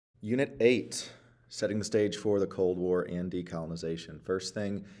Unit 8, setting the stage for the Cold War and decolonization. First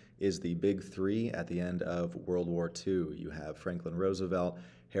thing is the big three at the end of World War II. You have Franklin Roosevelt,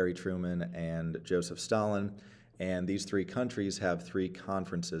 Harry Truman, and Joseph Stalin. And these three countries have three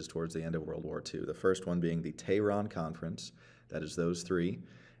conferences towards the end of World War II. The first one being the Tehran Conference, that is those three.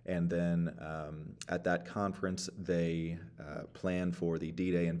 And then at that conference, they plan for the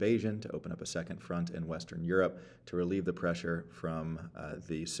D-Day invasion to open up a second front in Western Europe to relieve the pressure from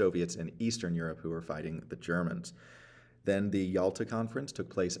the Soviets in Eastern Europe who were fighting the Germans. Then the Yalta Conference took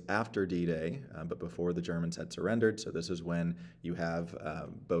place after D-Day, but before the Germans had surrendered. So this is when you have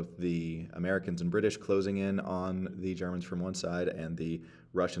both the Americans and British closing in on the Germans from one side and the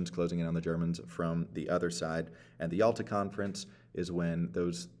Russians closing in on the Germans from the other side. And the Yalta Conference is when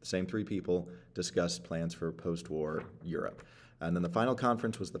those same three people discussed plans for post-war Europe. And then the final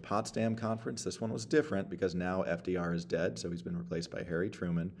conference was the Potsdam Conference. This one was different because now FDR is dead, so he's been replaced by Harry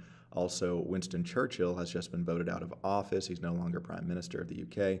Truman. Also, Winston Churchill has just been voted out of office. He's no longer Prime Minister of the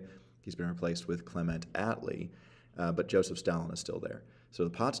UK. He's been replaced with Clement Attlee, but Joseph Stalin is still there. So the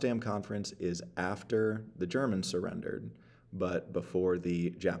Potsdam Conference is after the Germans surrendered, but before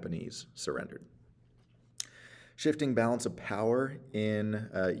the Japanese surrendered. Shifting balance of power in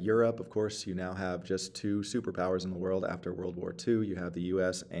Europe, of course, you now have just two superpowers in the world after World War II. You have the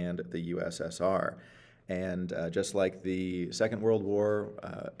US and the USSR. And just like the Second World War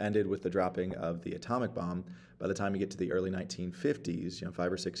ended with the dropping of the atomic bomb, by the time you get to the early 1950s,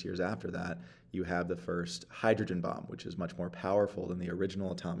 5 or 6 years after that, you have the first hydrogen bomb, which is much more powerful than the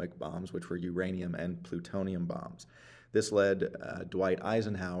original atomic bombs, which were uranium and plutonium bombs. This led Dwight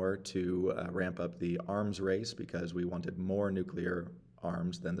Eisenhower to ramp up the arms race because we wanted more nuclear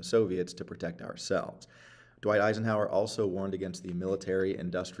arms than the Soviets to protect ourselves. Dwight Eisenhower also warned against the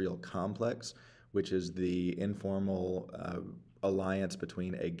military-industrial complex, which is the informal alliance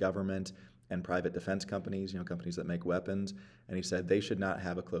between a government and private defense companies, companies that make weapons. And he said they should not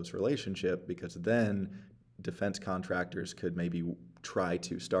have a close relationship because then defense contractors could maybe try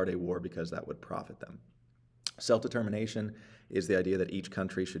to start a war because that would profit them. Self-determination is the idea that each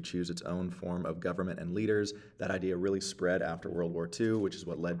country should choose its own form of government and leaders. That idea really spread after World War II, which is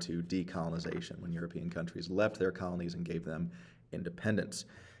what led to decolonization, when European countries left their colonies and gave them independence.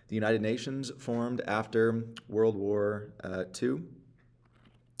 The United Nations formed after World War II.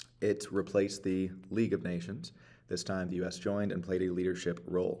 It replaced the League of Nations. This time the U.S. joined and played a leadership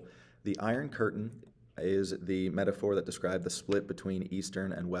role. The Iron Curtain is the metaphor that described the split between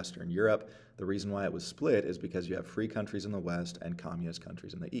Eastern and Western Europe. The reason why it was split is because you have free countries in the West and communist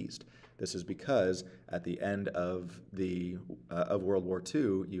countries in the East. This is because at the end of World War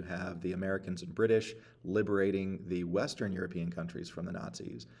II, you have the Americans and British liberating the Western European countries from the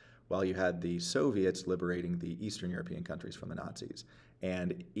Nazis, while you had the Soviets liberating the Eastern European countries from the Nazis.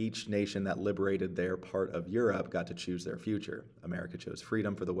 And each nation that liberated their part of Europe got to choose their future. America chose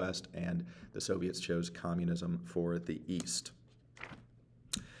freedom for the West, and the Soviets chose communism for the East.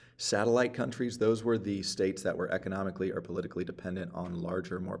 Satellite countries, those were the states that were economically or politically dependent on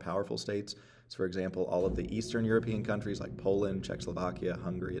larger, more powerful states. So for example, all of the Eastern European countries like Poland, Czechoslovakia,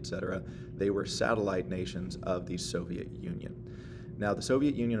 Hungary, etc., they were satellite nations of the Soviet Union. Now, the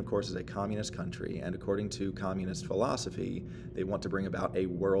Soviet Union, of course, is a communist country, and according to communist philosophy, they want to bring about a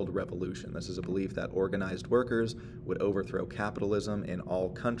world revolution. This is a belief that organized workers would overthrow capitalism in all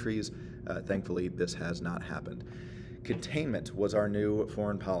countries. Thankfully, this has not happened. Containment was our new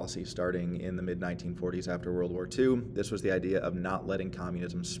foreign policy starting in the mid-1940s after World War II. This was the idea of not letting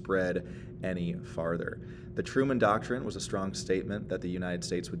communism spread any farther. The Truman Doctrine was a strong statement that the United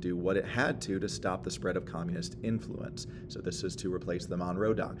States would do what it had to stop the spread of communist influence. So this is to replace the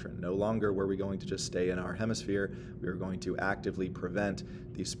Monroe Doctrine. No longer were we going to just stay in our hemisphere. We were going to actively prevent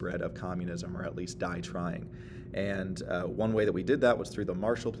the spread of communism, or at least die trying. And one way that we did that was through the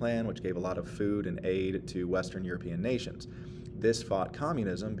Marshall Plan, which gave a lot of food and aid to Western European nations. This fought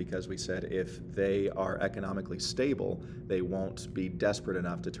communism because we said if they are economically stable, they won't be desperate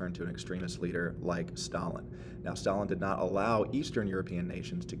enough to turn to an extremist leader like Stalin. Now, Stalin did not allow Eastern European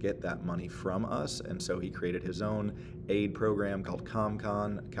nations to get that money from us, and so he created his own aid program called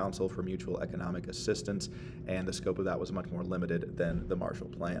COMCON, Council for Mutual Economic Assistance, and the scope of that was much more limited than the Marshall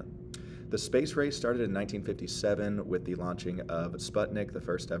Plan. The space race started in 1957 with the launching of Sputnik, the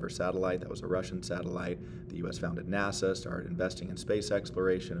first ever satellite. That was a Russian satellite. The U.S. founded NASA, started investing in space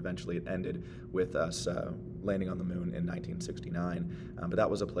exploration. Eventually it ended with us landing on the moon in 1969. But that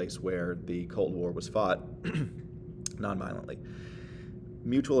was a place where the Cold War was fought nonviolently.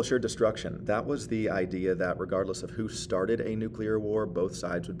 Mutual assured destruction. That was the idea that regardless of who started a nuclear war, both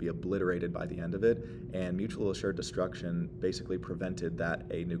sides would be obliterated by the end of it. And mutual assured destruction basically prevented that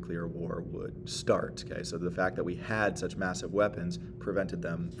a nuclear war would start. Okay, so the fact that we had such massive weapons prevented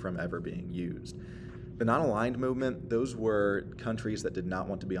them from ever being used. The non-aligned movement, those were countries that did not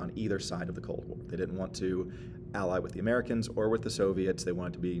want to be on either side of the Cold War. They didn't want to ally with the Americans or with the Soviets. They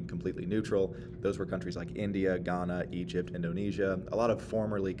wanted to be completely neutral. Those were countries like India, Ghana, Egypt, Indonesia. A lot of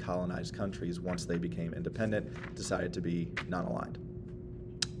formerly colonized countries, once they became independent, decided to be non-aligned.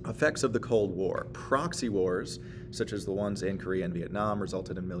 Effects of the Cold War. Proxy wars, such as the ones in Korea and Vietnam,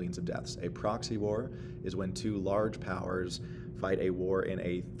 resulted in millions of deaths. A proxy war is when two large powers fight a war in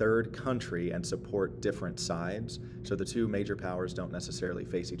a third country and support different sides. So the two major powers don't necessarily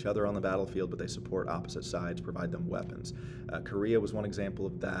face each other on the battlefield, but they support opposite sides, provide them weapons. Korea was one example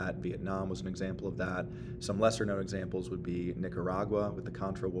of that. Vietnam was an example of that. Some lesser-known examples would be Nicaragua with the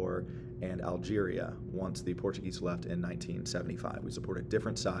Contra War and Algeria once the Portuguese left in 1975. We supported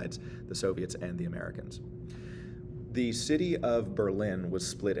different sides, the Soviets and the Americans. The city of Berlin was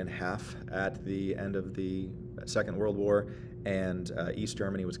split in half at the end of the Second World War, and East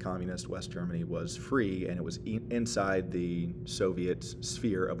Germany was communist, West Germany was free, and it was inside the Soviet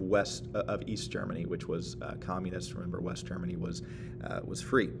sphere of East Germany, which was communist. Remember, West Germany was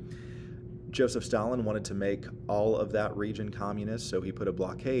free. Joseph Stalin wanted to make all of that region communist, so he put a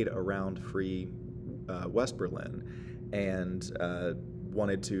blockade around free West Berlin and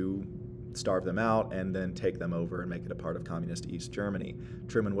wanted to starve them out and then take them over and make it a part of communist East Germany.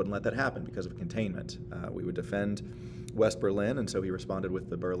 Truman wouldn't let that happen because of containment. We would defend West Berlin, and so he responded with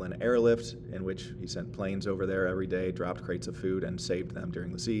the Berlin Airlift, in which he sent planes over there every day, dropped crates of food, and saved them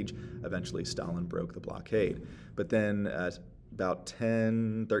during the siege. Eventually, Stalin broke the blockade. But then about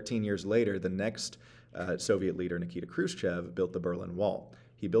 13 years later, the next Soviet leader, Nikita Khrushchev, built the Berlin Wall.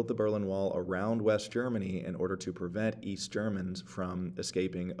 He built the Berlin Wall around West Germany in order to prevent East Germans from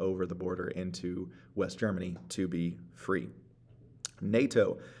escaping over the border into West Germany to be free.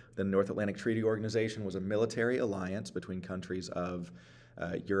 NATO, the North Atlantic Treaty Organization, was a military alliance between countries of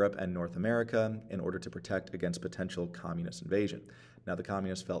Europe and North America in order to protect against potential communist invasion. Now, the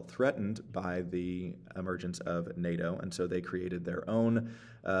communists felt threatened by the emergence of NATO, and so they created their own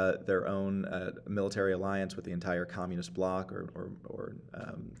military alliance with the entire communist bloc or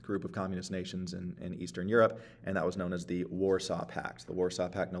group of communist nations in Eastern Europe, and that was known as the Warsaw Pact. The Warsaw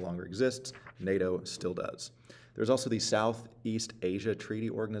Pact no longer exists. NATO still does. There's also the Southeast Asia Treaty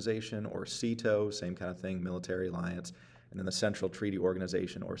Organization, or SEATO, same kind of thing, military alliance, and then the Central Treaty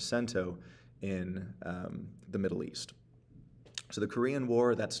Organization, or CENTO, in the Middle East. So the Korean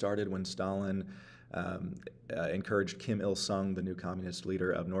War, that started when Stalin encouraged Kim Il-sung, the new communist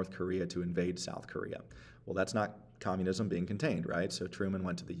leader of North Korea, to invade South Korea. Well, that's not communism being contained, right? So Truman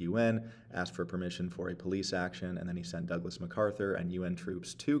went to the UN, asked for permission for a police action, and then he sent Douglas MacArthur and UN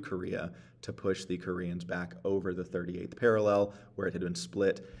troops to Korea to push the Koreans back over the 38th parallel, where it had been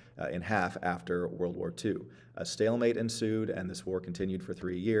split in half after World War II. A stalemate ensued, and this war continued for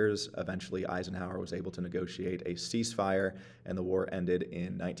 3 years. Eventually, Eisenhower was able to negotiate a ceasefire, and the war ended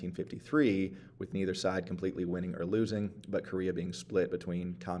in 1953, with neither side completely winning or losing, but Korea being split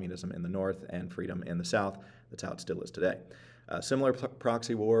between communism in the north and freedom in the south. That's how it still is today. A similar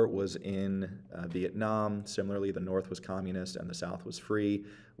proxy war was in Vietnam. Similarly, the north was communist and the south was free.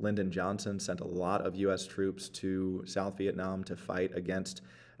 Lyndon Johnson sent a lot of U.S. troops to South Vietnam to fight against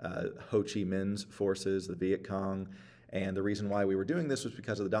Ho Chi Minh's forces, the Viet Cong, and the reason why we were doing this was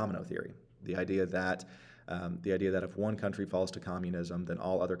because of the domino theory, the idea that if one country falls to communism, then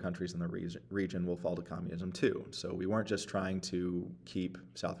all other countries in the region will fall to communism too. So we weren't just trying to keep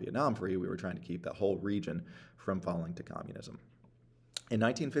South Vietnam free, we were trying to keep that whole region from falling to communism. In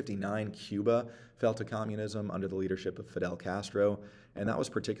 1959, Cuba fell to communism under the leadership of Fidel Castro, and that was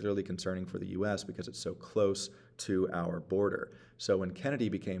particularly concerning for the U.S. because it's so close to our border. So when Kennedy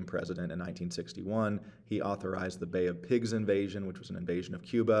became president in 1961, he authorized the Bay of Pigs invasion, which was an invasion of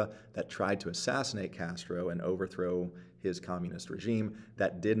Cuba that tried to assassinate Castro and overthrow his communist regime.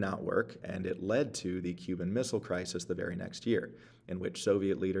 That did not work, and it led to the Cuban Missile Crisis the very next year, in which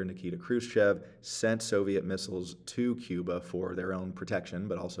Soviet leader Nikita Khrushchev sent Soviet missiles to Cuba for their own protection,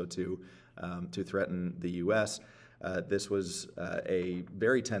 but also to threaten the U.S. This was a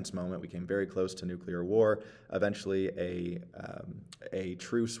very tense moment. We came very close to nuclear war. Eventually, a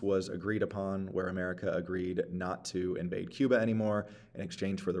truce was agreed upon where America agreed not to invade Cuba anymore in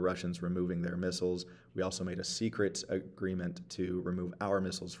exchange for the Russians removing their missiles. We also made a secret agreement to remove our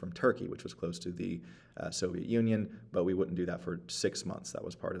missiles from Turkey, which was close to the Soviet Union, but we wouldn't do that for 6 months. That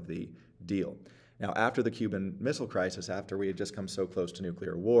was part of the deal. Now, after the Cuban Missile Crisis, after we had just come so close to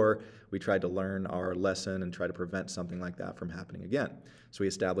nuclear war, we tried to learn our lesson and try to prevent something like that from happening again. So we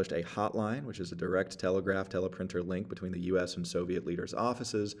established a hotline, which is a direct teleprinter link between the U.S. and Soviet leaders'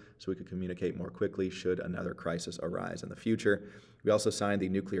 offices, so we could communicate more quickly should another crisis arise in the future. We also signed the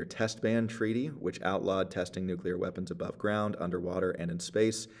Nuclear Test Ban Treaty, which outlawed testing nuclear weapons above ground, underwater, and in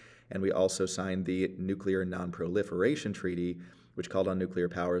space. And we also signed the Nuclear Non-Proliferation Treaty, which called on nuclear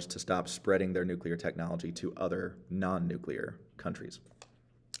powers to stop spreading their nuclear technology to other non-nuclear countries.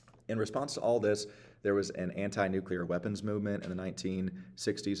 In response to all this, there was an anti-nuclear weapons movement in the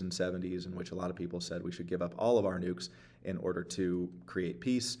 1960s and 70s in which a lot of people said we should give up all of our nukes in order to create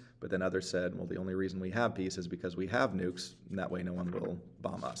peace, but then others said, well, the only reason we have peace is because we have nukes, and that way no one will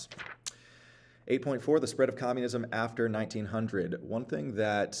bomb us. 8.4, the spread of communism after 1900. One thing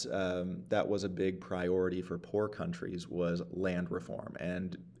that was a big priority for poor countries was land reform.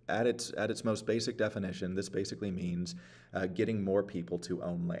 And at its most basic definition, this basically means getting more people to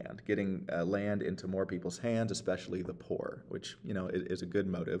own land, getting land into more people's hands, especially the poor, which is a good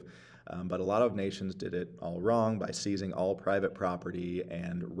motive. But a lot of nations did it all wrong by seizing all private property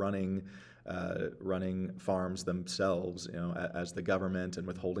and running farms themselves, as the government, and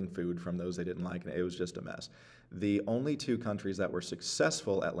withholding food from those they didn't like, and it was just a mess. The only two countries that were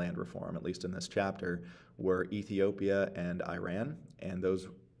successful at land reform, at least in this chapter, were Ethiopia and Iran, and those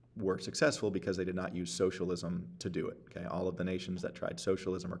were successful because they did not use socialism to do it. Okay? All of the nations that tried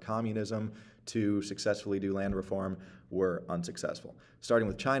socialism or communism to successfully do land reform were unsuccessful. Starting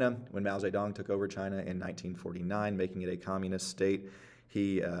with China, when Mao Zedong took over China in 1949, making it a communist state,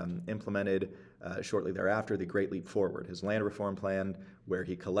 he implemented shortly thereafter the Great Leap Forward, his land reform plan, where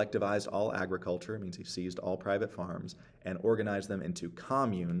he collectivized all agriculture, means he seized all private farms, and organized them into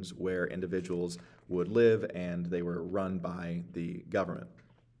communes where individuals would live, and they were run by the government.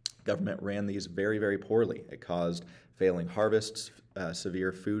 Government ran these very, very poorly. It caused failing harvests,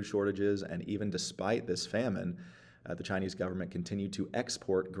 severe food shortages, and even despite this famine, the Chinese government continued to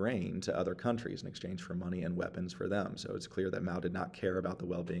export grain to other countries in exchange for money and weapons for them. So it's clear that Mao did not care about the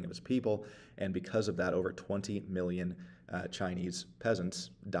well-being of his people, and because of that, over 20 million Chinese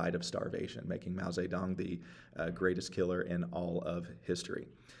peasants died of starvation, making Mao Zedong the greatest killer in all of history.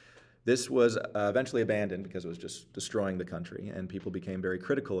 This was eventually abandoned because it was just destroying the country, and people became very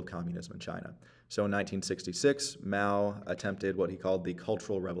critical of communism in China. So in 1966, Mao attempted what he called the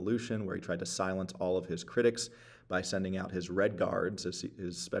Cultural Revolution, where he tried to silence all of his critics by sending out his Red Guards,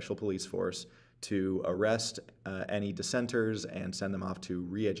 his special police force, to arrest any dissenters and send them off to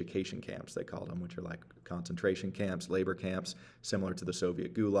re-education camps, they called them, which are like concentration camps, labor camps, similar to the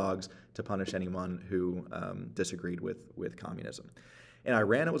Soviet gulags, to punish anyone who disagreed with communism. In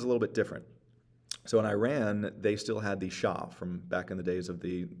Iran, it was a little bit different. So in Iran, they still had the Shah from back in the days of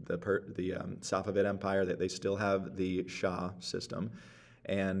the Safavid Empire. They still have the Shah system.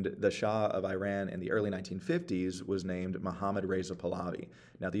 And the Shah of Iran in the early 1950s was named Mohammad Reza Pahlavi.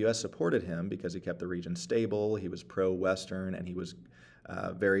 Now, the U.S. supported him because he kept the region stable, he was pro-Western, and he was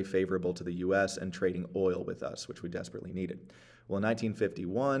very favorable to the U.S. and trading oil with us, which we desperately needed. Well, in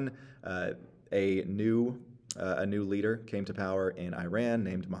 1951, a new leader came to power in Iran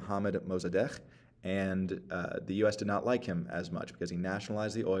named Mohammad Mossadegh, and the U.S. did not like him as much because he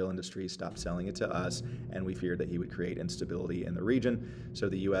nationalized the oil industry, stopped selling it to us, and we feared that he would create instability in the region. So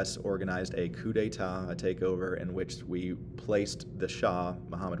the U.S. organized a coup d'etat, a takeover, in which we placed the Shah,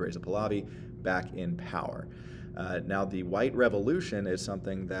 Mohammad Reza Pahlavi, back in power. Now, the White Revolution is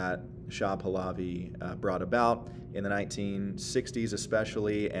something that Shah Pahlavi brought about in the 1960s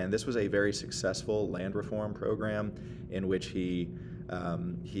especially, and this was a very successful land reform program in which he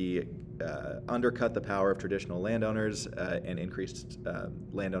undercut the power of traditional landowners and increased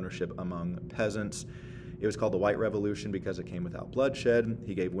land ownership among peasants. It was called the White Revolution because it came without bloodshed.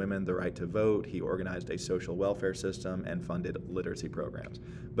 He gave women the right to vote. He organized a social welfare system and funded literacy programs.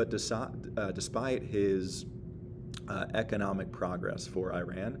 But despite his economic progress for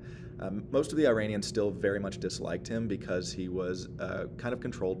Iran, most of the Iranians still very much disliked him because he was kind of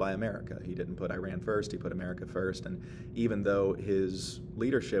controlled by America. He didn't put Iran first, he put America first, and even though his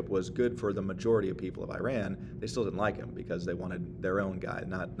leadership was good for the majority of people of Iran, they still didn't like him because they wanted their own guy,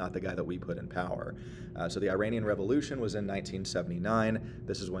 not the guy that we put in power. So the Iranian Revolution was in 1979.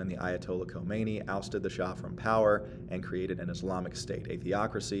 This is when the Ayatollah Khomeini ousted the Shah from power and created an Islamic state, a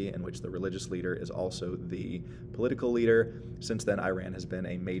theocracy in which the religious leader is also the political leader. Since then, Iran has been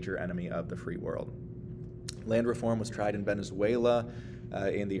a major enemy of the free world. Land reform was tried in Venezuela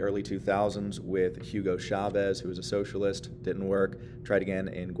in the early 2000s with Hugo Chavez, who was a socialist, didn't work. Tried again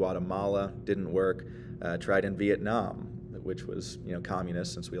in Guatemala, didn't work. Tried in Vietnam which was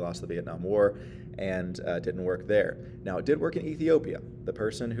communist since we lost the Vietnam War, and didn't work there. Now it did work in Ethiopia. The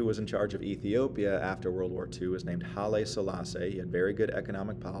person who was in charge of Ethiopia after World War II was named Haile Selassie. He had very good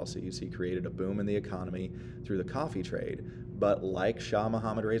economic policies. He created a boom in the economy through the coffee trade. But like Shah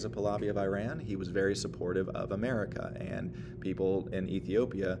Mohammad Reza Pahlavi of Iran, he was very supportive of America, and people in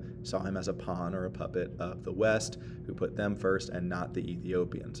Ethiopia saw him as a pawn or a puppet of the West who put them first and not the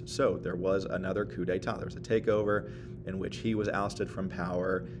Ethiopians. So there was another coup d'etat. There was a takeover in which he was ousted from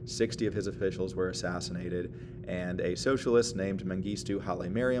power, 60 of his officials were assassinated, and a socialist named Mengistu Haile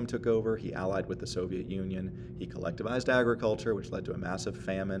Mariam took over. He allied with the Soviet Union. He collectivized agriculture, which led to a massive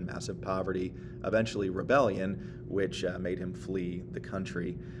famine, massive poverty, eventually rebellion, which made him flee the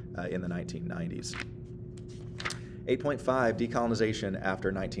country in the 1990s. 8.5, decolonization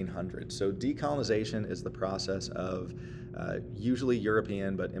after 1900. So decolonization is the process of usually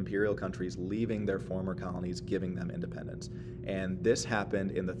European but imperial countries leaving their former colonies, giving them independence. And this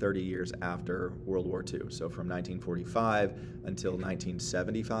happened in the 30 years after World War II. So from 1945 until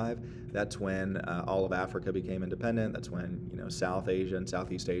 1975, that's when all of Africa became independent. That's when South Asia and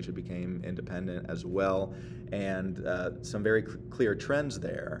Southeast Asia became independent as well. And some very clear trends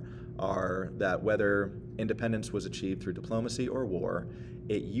there are that whether independence was achieved through diplomacy or war,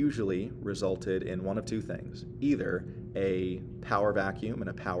 it usually resulted in one of two things: either a power vacuum and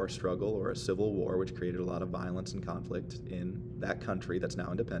a power struggle or a civil war, which created a lot of violence and conflict in that country that's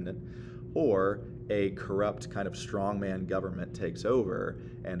now independent, or a corrupt kind of strongman government takes over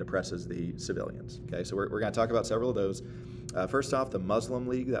and oppresses the civilians. Okay, so we're going to talk about several of those. First off, the Muslim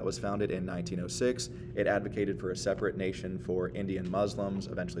League that was founded in 1906. It advocated for a separate nation for Indian Muslims.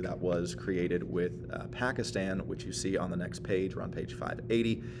 Eventually that was created with Pakistan, which you see on the next page. We're on page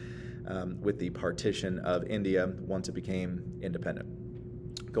 580, with the partition of India once it became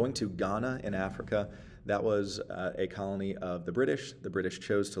independent. Going to Ghana in Africa, that was a colony of the British. The British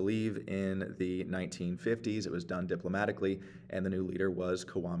chose to leave in the 1950s. It was done diplomatically, and the new leader was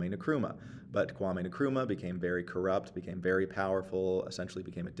Kwame Nkrumah. But Kwame Nkrumah became very corrupt, became very powerful, essentially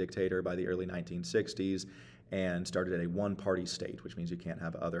became a dictator by the early 1960s, and started a one-party state, which means you can't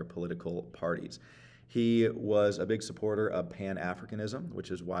have other political parties. He was a big supporter of Pan-Africanism, which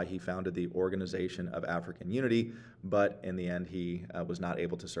is why he founded the Organization of African Unity, but in the end he was not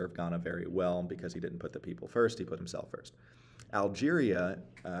able to serve Ghana very well because he didn't put the people first, he put himself first. Algeria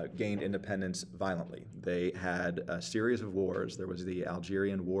gained independence violently. They had a series of wars. There was the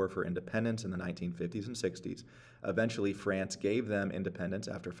Algerian War for Independence in the 1950s and 60s. Eventually, France gave them independence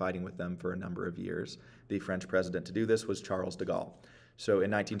after fighting with them for a number of years. The French president to do this was Charles de Gaulle. So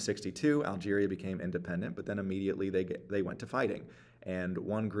in 1962, Algeria became independent, but then immediately they went to fighting. And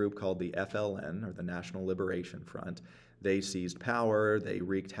one group called the FLN, or the National Liberation Front, they seized power, they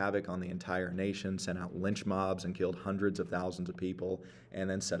wreaked havoc on the entire nation, sent out lynch mobs and killed hundreds of thousands of people, and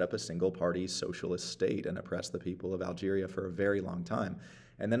then set up a single-party socialist state and oppressed the people of Algeria for a very long time.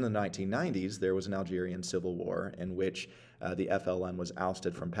 And then in the 1990s, there was an Algerian civil war in which the FLN was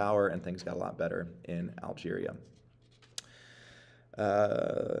ousted from power and things got a lot better in Algeria.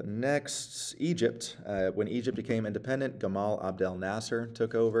 Next, Egypt. When Egypt became independent, Gamal Abdel Nasser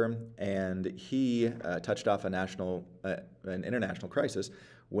took over, and he touched off an international crisis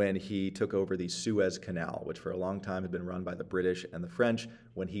when he took over the Suez Canal, which for a long time had been run by the British and the French.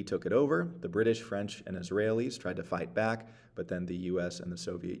 When he took it over, the British, French, and Israelis tried to fight back, but then the US and the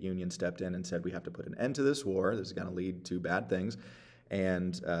Soviet Union stepped in and said, we have to put an end to this war. This is going to lead to bad things.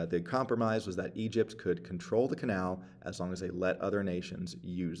 And the compromise was that Egypt could control the canal as long as they let other nations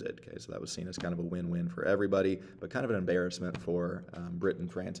use it. Okay, so that was seen as kind of a win-win for everybody, but kind of an embarrassment for Britain,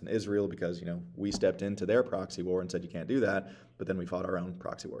 France, and Israel because we stepped into their proxy war and said you can't do that, but then we fought our own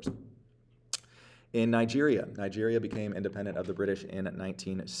proxy wars. In Nigeria, Nigeria became independent of the British in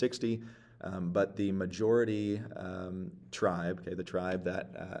 1960. But the majority tribe, okay, the tribe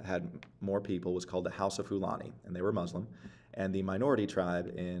that had more people, was called the House of Fulani, and they were Muslim. And the minority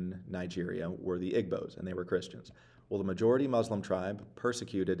tribe in Nigeria were the Igbos, and they were Christians. Well, the majority Muslim tribe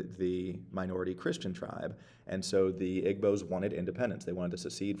persecuted the minority Christian tribe, and so the Igbos wanted independence. They wanted to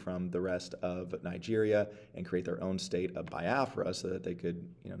secede from the rest of Nigeria and create their own state of Biafra so that they could,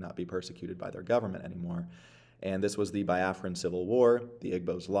 not be persecuted by their government anymore. And this was the Biafran Civil War. The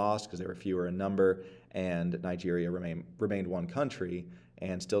Igbos lost because they were fewer in number, and Nigeria remained one country.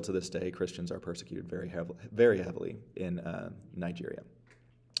 And still to this day, Christians are persecuted very heavily in Nigeria.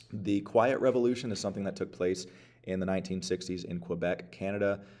 The Quiet Revolution is something that took place in the 1960s in Quebec,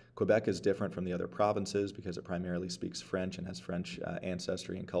 Canada. Quebec is different from the other provinces because it primarily speaks French and has French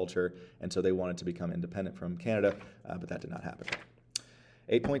ancestry and culture, and so they wanted to become independent from Canada, but that did not happen.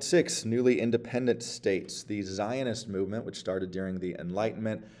 8.6, newly independent states. The Zionist movement, which started during the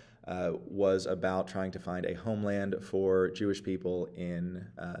Enlightenment, was about trying to find a homeland for Jewish people in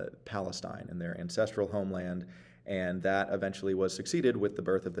Palestine, in their ancestral homeland, and that eventually was succeeded with the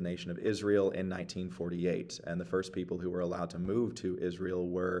birth of the nation of Israel in 1948. And the first people who were allowed to move to Israel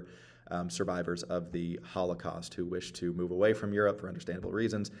were survivors of the Holocaust who wished to move away from Europe for understandable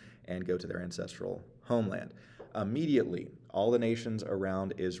reasons and go to their ancestral homeland. Immediately, all the nations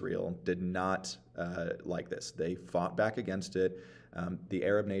around Israel did not like this. They fought back against it. The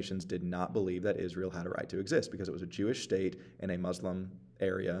Arab nations did not believe that Israel had a right to exist because it was a Jewish state in a Muslim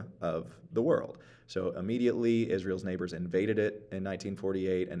area of the world. So immediately, Israel's neighbors invaded it in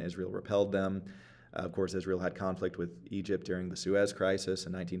 1948, and Israel repelled them. Of course, Israel had conflict with Egypt during the Suez Crisis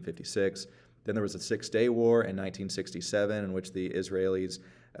in 1956. Then there was the Six-Day War in 1967, in which the Israelis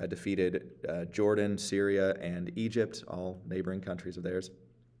defeated Jordan, Syria, and Egypt, all neighboring countries of theirs.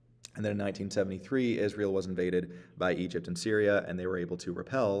 And then in 1973, Israel was invaded by Egypt and Syria, and they were able to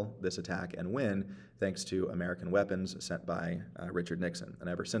repel this attack and win thanks to American weapons sent by Richard Nixon. And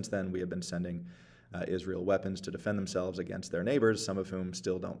ever since then, we have been sending Israel weapons to defend themselves against their neighbors, some of whom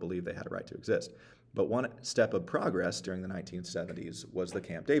still don't believe they had a right to exist. But one step of progress during the 1970s was the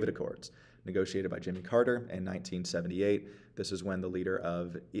Camp David Accords, negotiated by Jimmy Carter in 1978. This is when the leader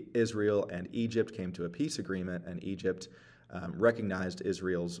of Israel and Egypt came to a peace agreement, and Egypt recognized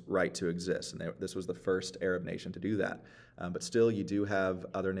Israel's right to exist. And this was the first Arab nation to do that. But still, you do have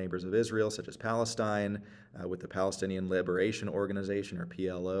other neighbors of Israel, such as Palestine, with the Palestinian Liberation Organization, or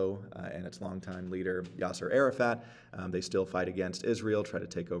PLO, and its longtime leader, Yasser Arafat. They still fight against Israel, try to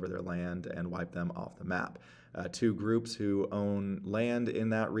take over their land and wipe them off the map. Two groups who own land in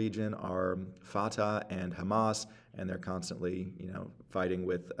that region are Fatah and Hamas, and they're constantly, fighting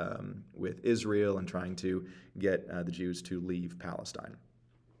with Israel and trying to get the Jews to leave Palestine.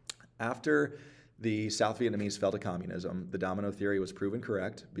 After the South Vietnamese fell to communism, the domino theory was proven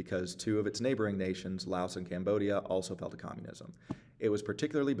correct because two of its neighboring nations, Laos and Cambodia, also fell to communism. It was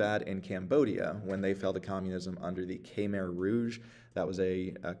particularly bad in Cambodia when they fell to communism under the Khmer Rouge. That was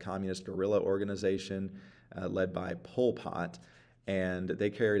a communist guerrilla organization led by Pol Pot, and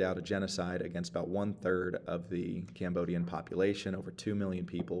they carried out a genocide against about 1/3 of the Cambodian population. Over 2 million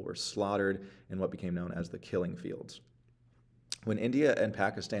people were slaughtered in what became known as the Killing Fields. When India and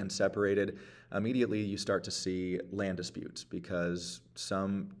Pakistan separated, immediately you start to see land disputes because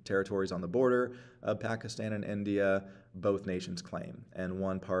some territories on the border of Pakistan and India, both nations claim. And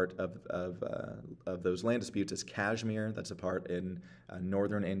one part of those land disputes is Kashmir. That's a part in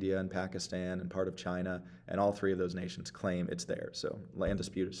northern India and Pakistan and part of China. And all three of those nations claim it's theirs. So land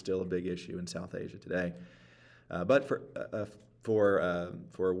dispute is still a big issue in South Asia today. But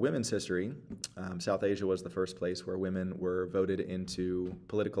for women's history, South Asia was the first place where women were voted into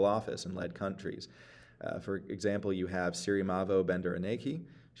political office and led countries. For example, you have Sirimavo Bandaranaike.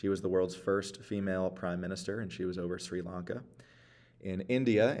 She was the world's first female prime minister, and she was over Sri Lanka. In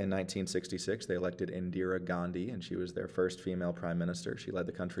India, in 1966, they elected Indira Gandhi, and she was their first female prime minister. She led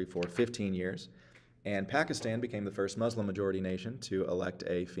the country for 15 years. And Pakistan became the first Muslim-majority nation to elect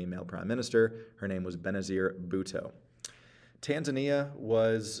a female prime minister. Her name was Benazir Bhutto. Tanzania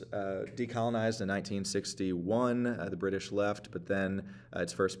was decolonized in 1961. The British left, but then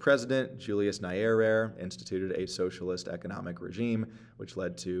its first president, Julius Nyerere, instituted a socialist economic regime, which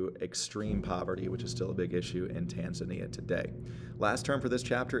led to extreme poverty, which is still a big issue in Tanzania today. Last term for this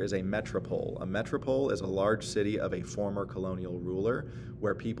chapter is a metropole. A metropole is a large city of a former colonial ruler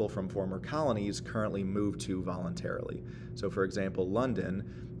where people from former colonies currently move to voluntarily. So, for example,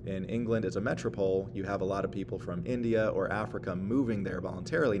 London in England is a metropole. You have a lot of people from India or Africa moving there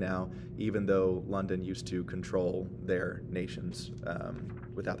voluntarily now, even though London used to control their nations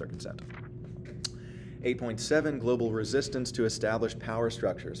without their consent. 8.7, global resistance to established power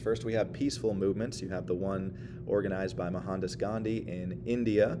structures. First, we have peaceful movements. You have the one organized by Mohandas Gandhi in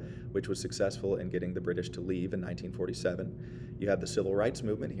India, which was successful in getting the British to leave in 1947. You have the civil rights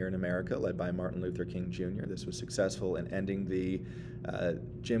movement here in America, led by Martin Luther King Jr. This was successful in ending the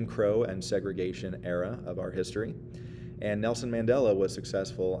Jim Crow and segregation era of our history. And Nelson Mandela was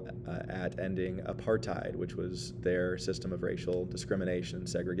successful at ending apartheid, which was their system of racial discrimination and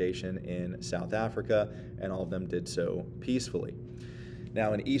segregation in South Africa, and all of them did so peacefully.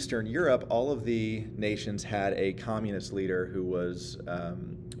 Now, in Eastern Europe, all of the nations had a communist leader who was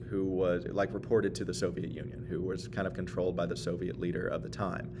like reported to the Soviet Union, who was kind of controlled by the Soviet leader of the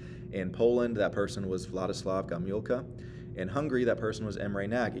time. In Poland, that person was Władysław Gomułka. In Hungary, that person was Imre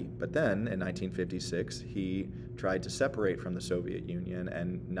Nagy. But then, in 1956, he tried to separate from the Soviet Union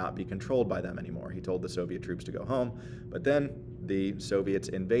and not be controlled by them anymore. He told the Soviet troops to go home, but then the Soviets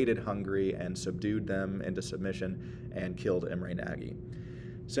invaded Hungary and subdued them into submission and killed Imre Nagy.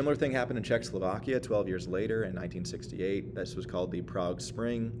 Similar thing happened in Czechoslovakia 12 years later in 1968. This was called the Prague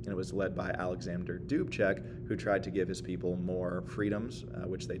Spring, and it was led by Alexander Dubček, who tried to give his people more freedoms,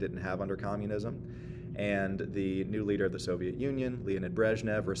 which they didn't have under communism. And the new leader of the Soviet Union, Leonid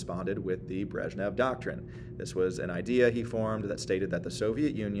Brezhnev, responded with the Brezhnev Doctrine. This was an idea he formed that stated that the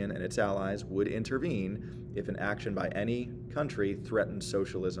Soviet Union and its allies would intervene if an action by any country threatened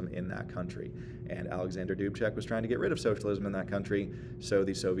socialism in that country. And Alexander Dubček was trying to get rid of socialism in that country, so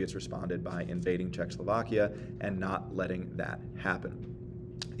the Soviets responded by invading Czechoslovakia and not letting that happen.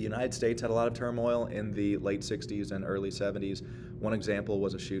 The United States had a lot of turmoil in the late 60s and early 70s. One example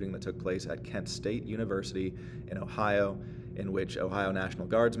was a shooting that took place at Kent State University in Ohio, in which Ohio National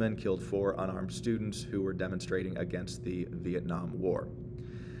Guardsmen killed 4 unarmed students who were demonstrating against the Vietnam War.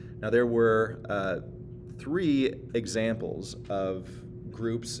 Now, there were 3 examples of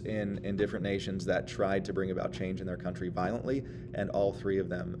groups in different nations that tried to bring about change in their country violently, and all 3 of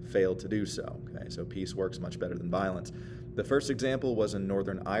them failed to do so. Okay, so peace works much better than violence. The first example was in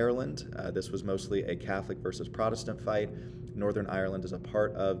Northern Ireland. This was mostly a Catholic versus Protestant fight. Northern Ireland is a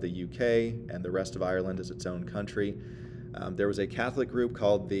part of the UK, and the rest of Ireland is its own country. There was a Catholic group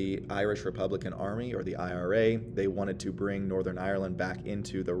called the Irish Republican Army, or the IRA. They wanted to bring Northern Ireland back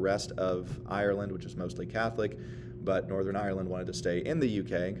into the rest of Ireland, which is mostly Catholic, but Northern Ireland wanted to stay in the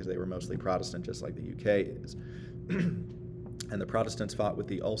UK because they were mostly Protestant, just like the UK is. And the Protestants fought with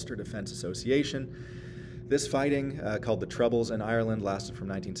the Ulster Defence Association. This fighting, called the Troubles in Ireland, lasted from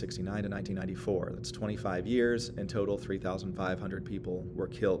 1969 to 1994. That's 25 years. In total, 3,500 people were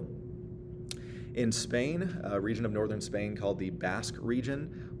killed. In Spain, a region of northern Spain called the Basque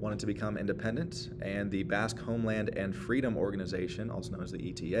region wanted to become independent, and the Basque Homeland and Freedom Organization, also known as the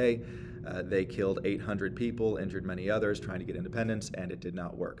ETA, they killed 800 people, injured many others, trying to get independence, and it did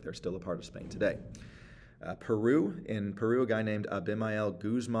not work. They're still a part of Spain today. In Peru, a guy named Abimael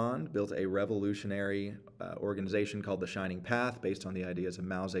Guzman built a revolutionary organization called the Shining Path, based on the ideas of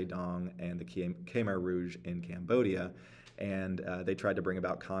Mao Zedong and the Khmer Rouge in Cambodia. And they tried to bring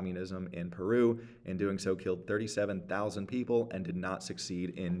about communism in Peru. In doing so, killed 37,000 people and did not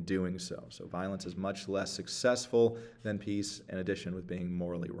succeed in doing so. So violence is much less successful than peace, in addition with being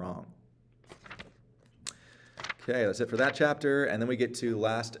morally wrong. Okay, that's it for that chapter, and then we get to the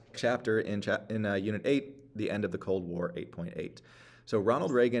last chapter in Unit 8, the end of the Cold War, 8.8. So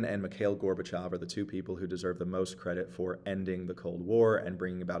Ronald Reagan and Mikhail Gorbachev are the 2 people who deserve the most credit for ending the Cold War and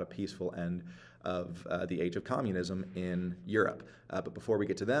bringing about a peaceful end of the age of communism in Europe. But before we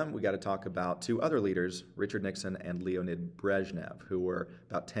get to them, we got to talk about 2 other leaders, Richard Nixon and Leonid Brezhnev, who were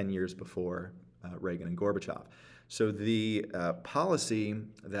about 10 years before Reagan and Gorbachev. So the policy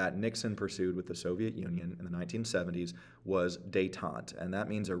that Nixon pursued with the Soviet Union in the 1970s was détente, and that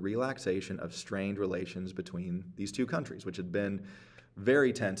means a relaxation of strained relations between these 2 countries, which had been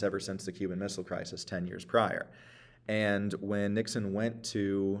very tense ever since the Cuban Missile Crisis 10 years prior. And when Nixon went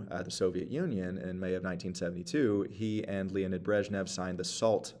to the Soviet Union in May of 1972, he and Leonid Brezhnev signed the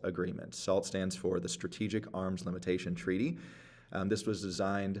SALT agreement. SALT stands for the Strategic Arms Limitation Treaty. This was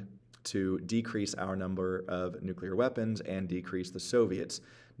designed to decrease our number of nuclear weapons and decrease the Soviets'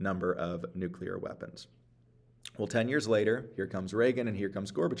 number of nuclear weapons. Well, 10 years later, here comes Reagan and here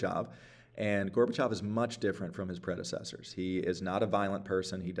comes Gorbachev, and Gorbachev is much different from his predecessors. He is not a violent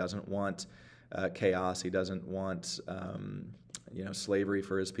person. He doesn't want chaos. He doesn't want slavery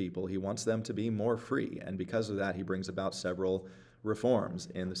for his people. He wants them to be more free, and because of that, he brings about several reforms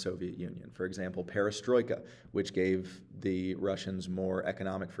in the Soviet Union. For example, perestroika, which gave the Russians more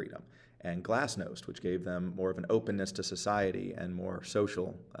economic freedom, and glasnost, which gave them more of an openness to society and more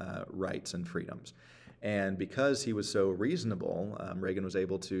social rights and freedoms. And because he was so reasonable, Reagan was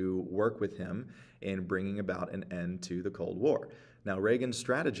able to work with him in bringing about an end to the Cold War. Now, Reagan's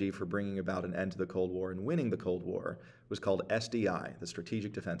strategy for bringing about an end to the Cold War and winning the Cold War was called SDI, the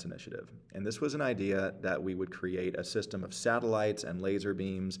Strategic Defense Initiative. And this was an idea that we would create a system of satellites and laser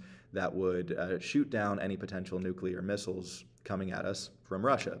beams that would shoot down any potential nuclear missiles coming at us from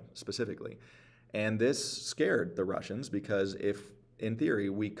Russia, specifically. And this scared the Russians because in theory,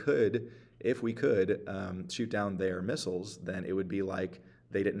 if we could shoot down their missiles, then it would be like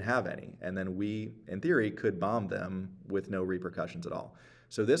they didn't have any. And then we, in theory, could bomb them with no repercussions at all.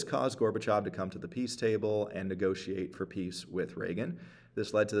 So this caused Gorbachev to come to the peace table and negotiate for peace with Reagan.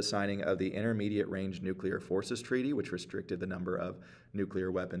 This led to the signing of the Intermediate Range Nuclear Forces Treaty, which restricted the number of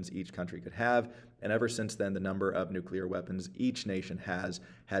nuclear weapons each country could have. And ever since then, the number of nuclear weapons each nation has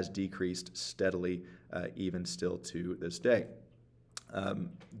decreased steadily, even still to this day.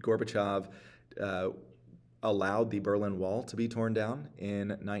 Gorbachev allowed the Berlin Wall to be torn down in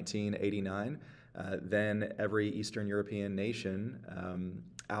 1989. Then every Eastern European nation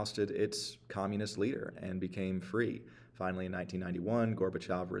ousted its communist leader and became free. Finally, in 1991,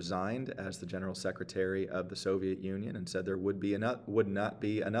 Gorbachev resigned as the General Secretary of the Soviet Union and said there would not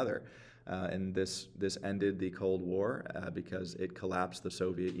be another. And this ended the Cold War because it collapsed the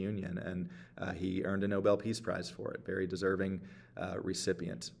Soviet Union, and he earned a Nobel Peace Prize for it. Very deserving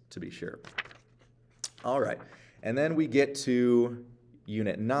recipient, to be sure. All right, and then we get to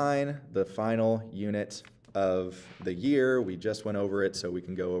Unit 9, the final unit of the year. We just went over it, so we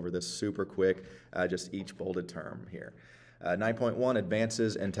can go over this super quick, just each bolded term here. 9.1,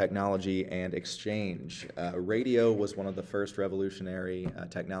 advances in technology and exchange. Radio was one of the first revolutionary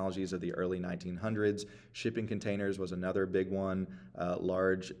technologies of the early 1900s. Shipping containers was another big one,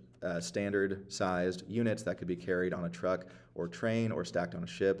 large standard-sized units that could be carried on a truck or train or stacked on a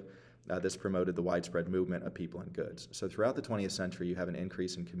ship. This promoted the widespread movement of people and goods. So throughout the 20th century, you have an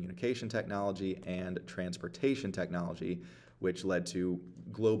increase in communication technology and transportation technology, which led to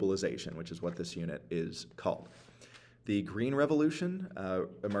globalization, which is what this unit is called. The Green Revolution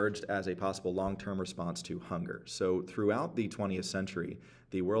emerged as a possible long-term response to hunger. So throughout the 20th century,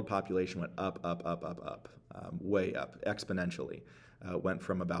 the world population went up, way up, exponentially. Went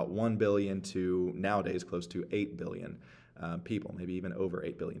from about 1 billion to nowadays close to 8 billion people, maybe even over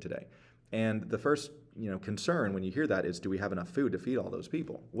 8 billion today. And the first concern when you hear that is, do we have enough food to feed all those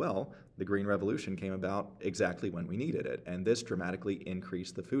people? Well, the Green Revolution came about exactly when we needed it, and this dramatically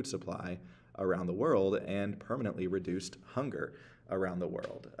increased the food supply around the world and permanently reduced hunger around the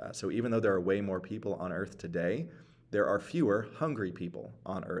world. So even though there are way more people on Earth today, there are fewer hungry people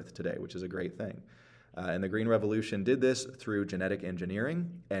on Earth today, which is a great thing. And the Green Revolution did this through genetic engineering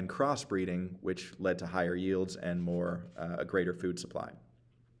and crossbreeding, which led to higher yields and a greater food supply.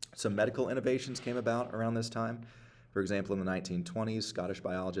 Some medical innovations came about around this time. For example, in the 1920s, Scottish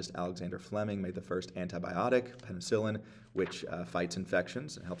biologist Alexander Fleming made the first antibiotic, penicillin, which fights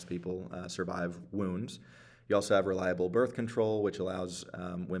infections and helps people survive wounds. You also have reliable birth control, which allows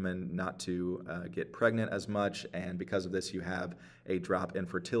women not to get pregnant as much, and because of this, you have a drop in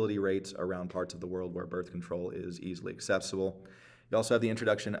fertility rates around parts of the world where birth control is easily accessible. You also have the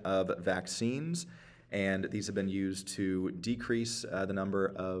introduction of vaccines, and these have been used to decrease the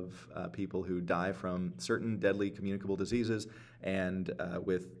number of people who die from certain deadly communicable diseases, and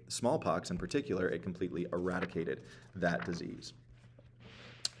with smallpox in particular, it completely eradicated that disease.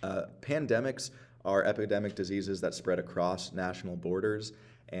 Pandemics are epidemic diseases that spread across national borders,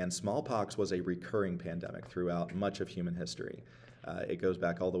 and smallpox was a recurring pandemic throughout much of human history. It goes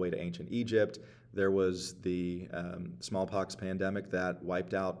back all the way to ancient Egypt. There was the smallpox pandemic that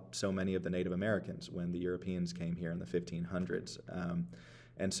wiped out so many of the Native Americans when the Europeans came here in the 1500s.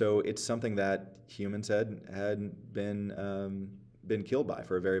 And so it's something that humans had been killed by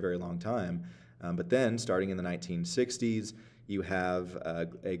for a very, very long time. But then, starting in the 1960s, you have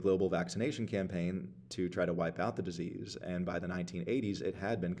a global vaccination campaign to try to wipe out the disease, and by the 1980s, it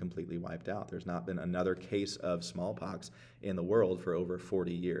had been completely wiped out. There's not been another case of smallpox in the world for over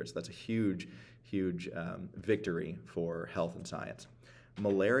 40 years. That's a huge victory for health and science.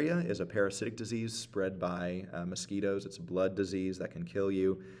 Malaria is a parasitic disease spread by mosquitoes. It's a blood disease that can kill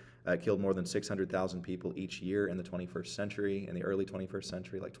you. It killed more than 600,000 people each year in the 21st century, in the early 21st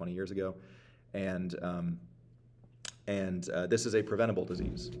century, like 20 years ago. And this is a preventable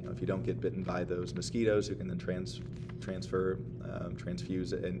disease. If you don't get bitten by those mosquitoes who can then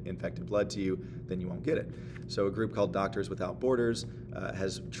transfuse infected blood to you, then you won't get it. So a group called Doctors Without Borders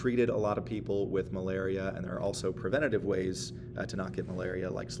has treated a lot of people with malaria, and there are also preventative ways to not get malaria,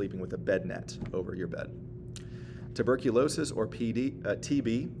 like sleeping with a bed net over your bed. Tuberculosis, or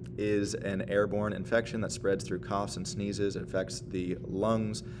TB, is an airborne infection that spreads through coughs and sneezes. It affects the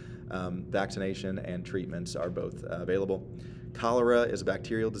lungs. Vaccination and treatments are both available. Cholera is a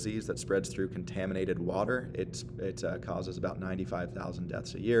bacterial disease that spreads through contaminated water. It causes about 95,000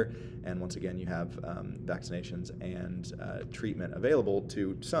 deaths a year. And once again, you have vaccinations and treatment available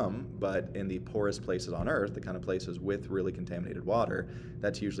to some, but in the poorest places on Earth, the kind of places with really contaminated water,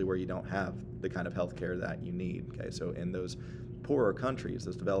 that's usually where you don't have the kind of health care that you need. Okay, so in those poorer countries,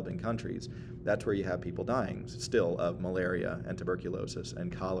 those developing countries, that's where you have people dying still of malaria and tuberculosis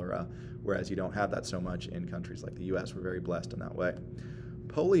and cholera, whereas you don't have that so much in countries like the US. We're very blessed in that way.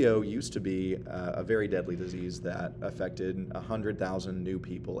 Polio used to be a very deadly disease that affected 100,000 new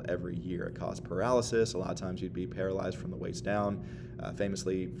people every year. It caused paralysis. A lot of times you'd be paralyzed from the waist down.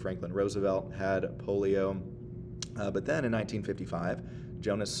 Famously, Franklin Roosevelt had polio. But then in 1955,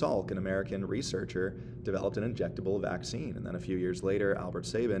 Jonas Salk, an American researcher, developed an injectable vaccine. And then a few years later, Albert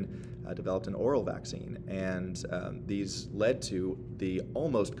Sabin developed an oral vaccine. And these led to the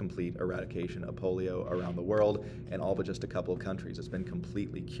almost complete eradication of polio around the world, and all but just a couple of countries. It's been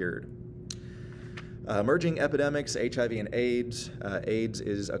completely cured. Emerging epidemics, HIV and AIDS. AIDS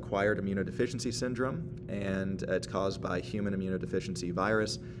is acquired immunodeficiency syndrome, and it's caused by human immunodeficiency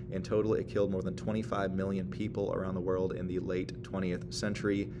virus. In total, it killed more than 25 million people around the world in the late 20th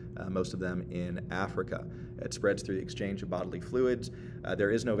century, most of them in Africa. It spreads through the exchange of bodily fluids. There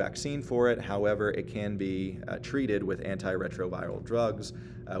is no vaccine for it. However, it can be treated with antiretroviral drugs,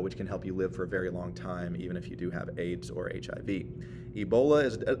 which can help you live for a very long time, even if you do have AIDS or HIV.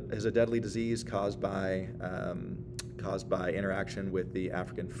 Ebola is a deadly disease caused by interaction with the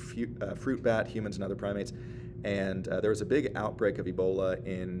African fruit bat, humans and other primates. And there was a big outbreak of Ebola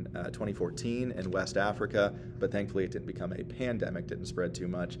in 2014 in West Africa, but thankfully it didn't become a pandemic, didn't spread too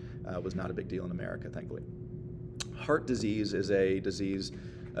much, was not a big deal in America, thankfully. Heart disease is a disease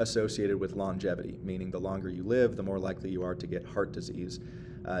associated with longevity, meaning the longer you live, the more likely you are to get heart disease.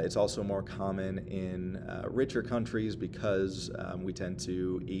 It's also more common in richer countries because we tend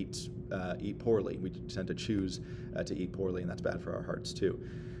to eat poorly. We tend to choose to eat poorly, and that's bad for our hearts too.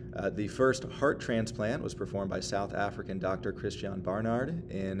 The first heart transplant was performed by South African Dr. Christiaan Barnard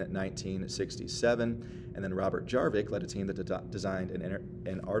in 1967, and then Robert Jarvik led a team that designed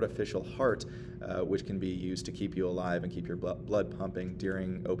an artificial heart, which can be used to keep you alive and keep your blood pumping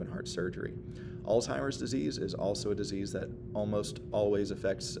during open heart surgery. Alzheimer's disease is also a disease that almost only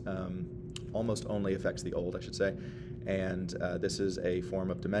affects the old, I should say, and this is a form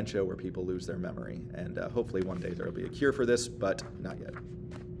of dementia where people lose their memory, and hopefully one day there will be a cure for this, but not yet.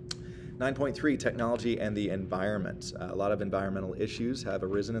 9.3, technology and the environment. A lot of environmental issues have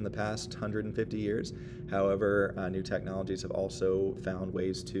arisen in the past 150 years. However, new technologies have also found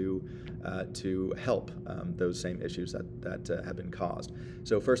ways to help those same issues that have been caused.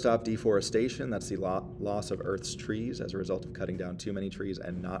 So first off, deforestation, that's the loss of Earth's trees as a result of cutting down too many trees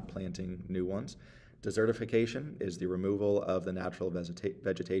and not planting new ones. Desertification is the removal of the natural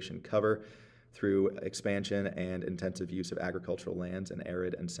vegetation cover through expansion and intensive use of agricultural lands and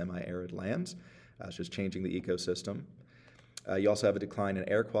arid and semi-arid lands. It's just changing the ecosystem. You also have a decline in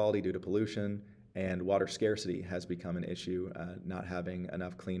air quality due to pollution, and water scarcity has become an issue, not having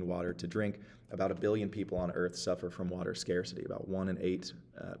enough clean water to drink. About 1 billion people on Earth suffer from water scarcity. About 1 in 8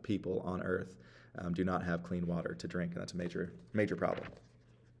 people on Earth do not have clean water to drink, and that's a major problem.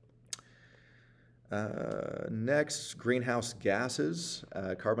 Next, greenhouse gases.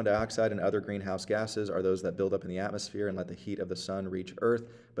 Carbon dioxide and other greenhouse gases are those that build up in the atmosphere and let the heat of the sun reach Earth,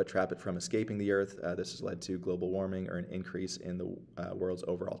 but trap it from escaping the Earth. This has led to global warming, or an increase in the world's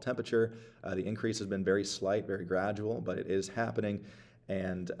overall temperature. The increase has been very slight, very gradual, but it is happening,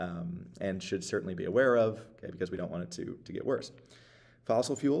 and should certainly be aware of, okay, because we don't want it to get worse.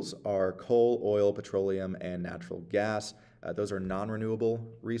 Fossil fuels are coal, oil, petroleum, and natural gas. Those are non-renewable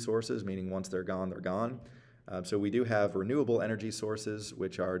resources, meaning once they're gone, they're gone. So we do have renewable energy sources,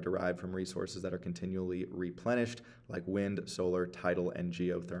 which are derived from resources that are continually replenished, like wind, solar, tidal, and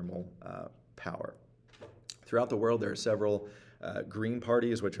geothermal power. Throughout the world, there are several green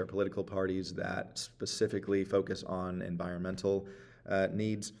parties, which are political parties that specifically focus on environmental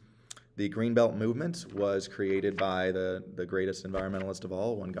needs. The Greenbelt movement was created by the greatest environmentalist of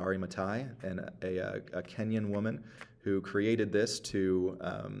all, Wangari Maathai, and a Kenyan woman who created this to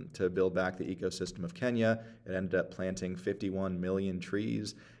build back the ecosystem of Kenya. It ended up planting 51 million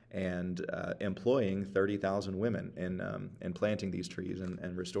trees and employing 30,000 women in planting these trees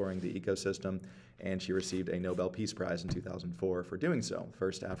and restoring the ecosystem. And she received a Nobel Peace Prize in 2004 for doing so,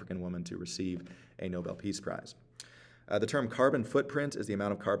 first African woman to receive a Nobel Peace Prize. The term carbon footprint is the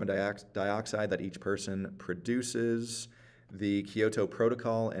amount of carbon dioxide that each person produces. The Kyoto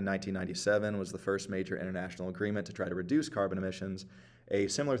Protocol in 1997 was the first major international agreement to try to reduce carbon emissions. A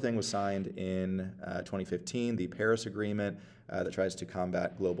similar thing was signed in 2015, the Paris Agreement, that tries to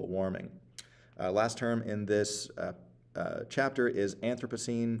combat global warming. Last term in this chapter is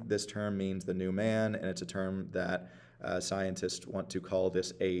Anthropocene. This term means the new man, and it's a term that scientists want to call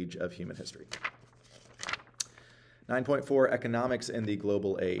this age of human history. 9.4, economics in the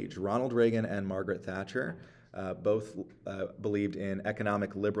global age. Ronald Reagan and Margaret Thatcher both believed in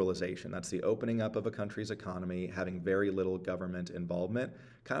economic liberalization. That's the opening up of a country's economy, having very little government involvement,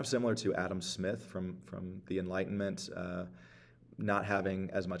 kind of similar to Adam Smith from the Enlightenment, not having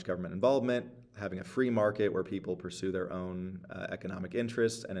as much government involvement, having a free market where people pursue their own economic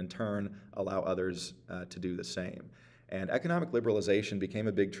interests and in turn allow others to do the same. And economic liberalization became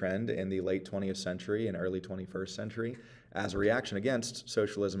a big trend in the late 20th century and early 21st century as a reaction against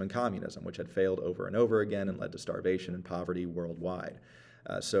socialism and communism, which had failed over and over again and led to starvation and poverty worldwide.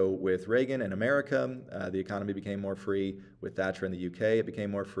 So with Reagan in America, the economy became more free. With Thatcher in the UK, it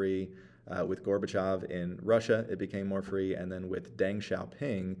became more free. With Gorbachev in Russia, it became more free. And then with Deng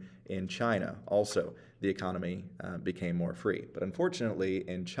Xiaoping in China, also the economy became more free. But unfortunately,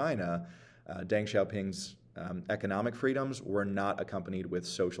 in China, Deng Xiaoping's economic freedoms were not accompanied with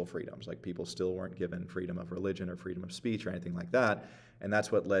social freedoms. Like, people still weren't given freedom of religion or freedom of speech or anything like that. And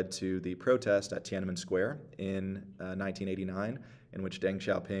that's what led to the protest at Tiananmen Square in 1989, in which Deng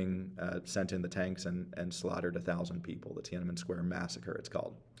Xiaoping sent in the tanks and slaughtered 1,000 people. The Tiananmen Square Massacre, it's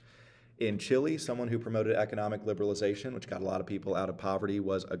called. In Chile, someone who promoted economic liberalization, which got a lot of people out of poverty,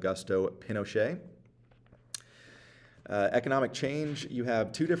 was Augusto Pinochet. Economic change, you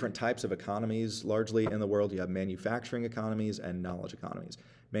have two different types of economies largely in the world. You have manufacturing economies and knowledge economies.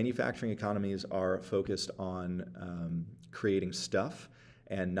 Manufacturing economies are focused on creating stuff,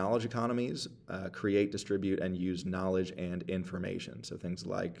 and knowledge economies create, distribute, and use knowledge and information. So things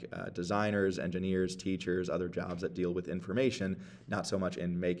like designers, engineers, teachers, other jobs that deal with information, not so much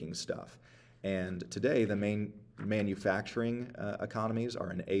in making stuff. And today, the main manufacturing economies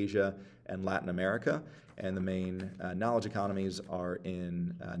are in Asia and Latin America, and the main knowledge economies are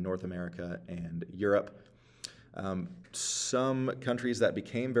in North America and Europe. Some countries that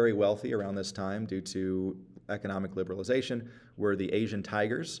became very wealthy around this time due to economic liberalization were the Asian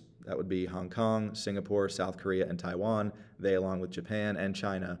tigers. That would be Hong Kong, Singapore, South Korea, and Taiwan. They, along with Japan and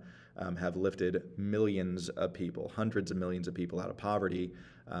China, have lifted millions of people, hundreds of millions of people out of poverty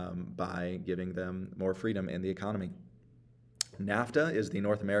by giving them more freedom in the economy. NAFTA is the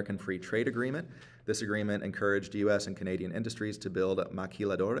North American Free Trade Agreement. This agreement encouraged U.S. and Canadian industries to build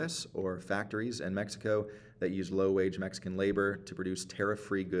maquiladoras, or factories in Mexico that use low-wage Mexican labor to produce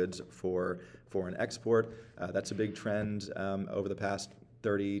tariff-free goods for foreign export. That's a big trend over the past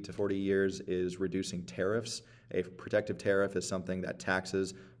 30 to 40 years, is reducing tariffs. A protective tariff is something that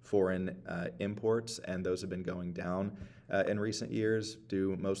taxes foreign imports, and those have been going down in recent years,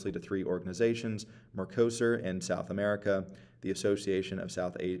 due mostly to three organizations: Mercosur in South America, the Association of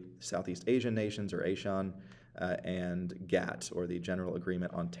Southeast Asian Nations, or ASEAN, and GATT, or the General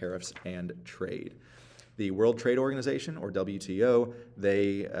Agreement on Tariffs and Trade. The World Trade Organization, or WTO,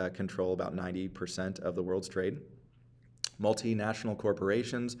 they control about 90% of the world's trade. Multinational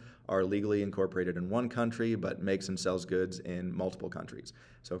corporations are legally incorporated in one country, but makes and sells goods in multiple countries.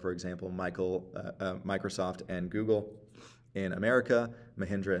 So, for example, Microsoft and Google in America,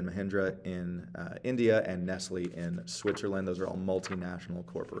 Mahindra and Mahindra in India, and Nestle in Switzerland. Those are all multinational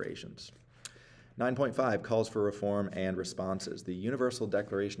corporations. 9.5 calls for reform and responses. The Universal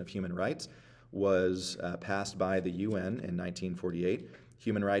Declaration of Human Rights was passed by the UN in 1948.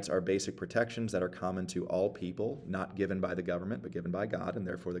 Human rights are basic protections that are common to all people, not given by the government, but given by God, and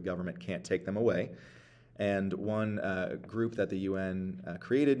therefore the government can't take them away. And one group that the UN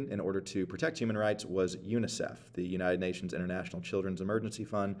created in order to protect human rights was UNICEF, the United Nations International Children's Emergency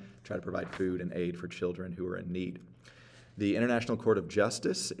Fund, to try to provide food and aid for children who are in need. The International Court of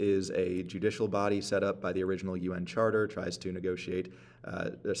Justice is a judicial body set up by the original UN Charter, tries to negotiate,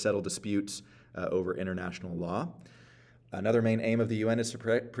 settle disputes over international law. Another main aim of the UN is to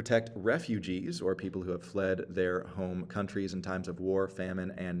protect refugees, or people who have fled their home countries in times of war,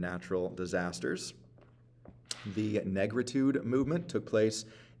 famine, and natural disasters. The Negritude movement took place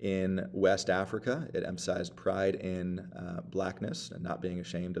in West Africa. It emphasized pride in blackness and not being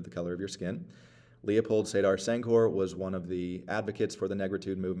ashamed of the color of your skin. Leopold Sédar Senghor was one of the advocates for the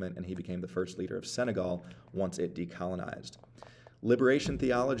Negritude movement, and he became the first leader of Senegal once it decolonized. Liberation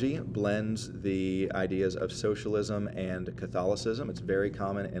theology blends the ideas of socialism and Catholicism. It's very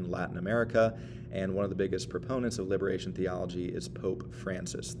common in Latin America, and one of the biggest proponents of liberation theology is Pope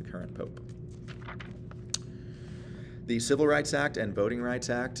Francis, the current pope. The Civil Rights Act and Voting Rights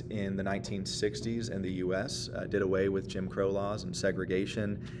Act in the 1960s in the U.S. Did away with Jim Crow laws and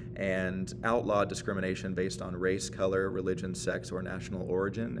segregation and outlawed discrimination based on race, color, religion, sex, or national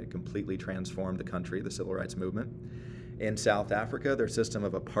origin. It completely transformed the country, the Civil Rights Movement. In South Africa, their system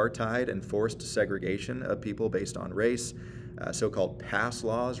of apartheid enforced segregation of people based on race. So-called pass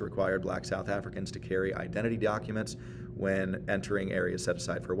laws required black South Africans to carry identity documents when entering areas set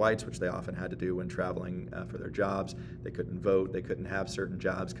aside for whites, which they often had to do when traveling for their jobs. They couldn't vote, they couldn't have certain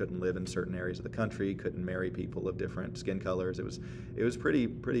jobs, couldn't live in certain areas of the country, couldn't marry people of different skin colors. It was pretty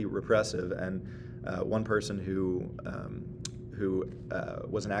repressive. And one person who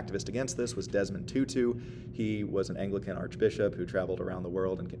was an activist against this was Desmond Tutu. He was an Anglican archbishop who traveled around the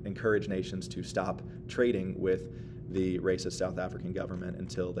world and encouraged nations to stop trading with the racist South African government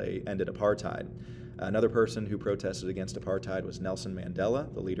until they ended apartheid. Another person who protested against apartheid was Nelson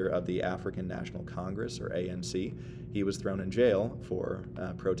Mandela, the leader of the African National Congress, or ANC. He was thrown in jail for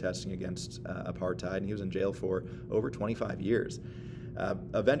protesting against apartheid, and he was in jail for over 25 years.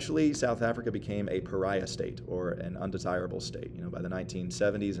 Eventually, South Africa became a pariah state, or an undesirable state. By the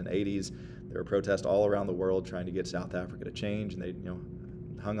 1970s and 80s, there were protests all around the world trying to get South Africa to change, and they,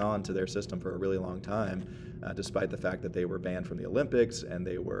 hung on to their system for a really long time, despite the fact that they were banned from the Olympics and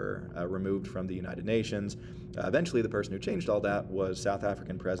they were removed from the United Nations. Eventually, the person who changed all that was South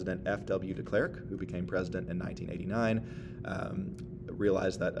African President F.W. de Klerk, who became president in 1989.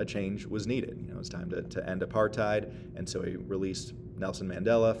 Realized that a change was needed. It was time to end apartheid, and so he released Nelson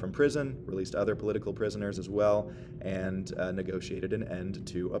Mandela from prison, released other political prisoners as well, and negotiated an end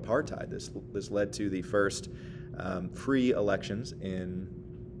to apartheid. This led to the first free elections in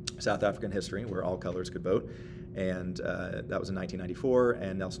South African history, where all colors could vote, and that was in 1994,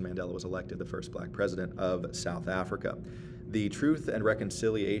 and Nelson Mandela was elected the first black president of South Africa. The Truth and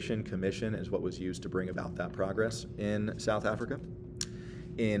Reconciliation Commission is what was used to bring about that progress in South Africa.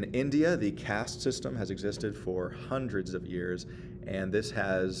 In India, the caste system has existed for hundreds of years, and this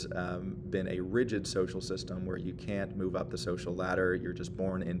has been a rigid social system where you can't move up the social ladder. You're just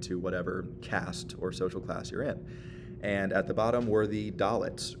born into whatever caste or social class you're in. And at the bottom were the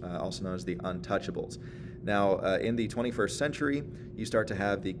Dalits, also known as the untouchables. Now, in the 21st century, you start to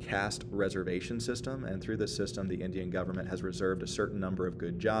have the caste reservation system, and through this system, the Indian government has reserved a certain number of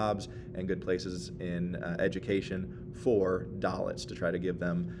good jobs and good places in education for Dalits to try to give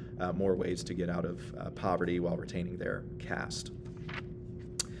them more ways to get out of poverty while retaining their caste.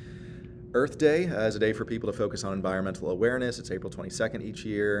 Earth Day is a day for people to focus on environmental awareness. It's April 22nd each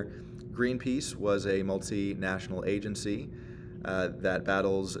year. Greenpeace was a multinational agency that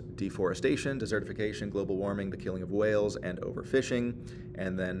battles deforestation, desertification, global warming, the killing of whales, and overfishing.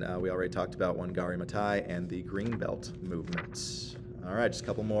 And then we already talked about Wangari Maathai and the Greenbelt movements. All right, just a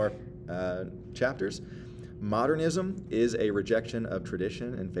couple more chapters. Modernism is a rejection of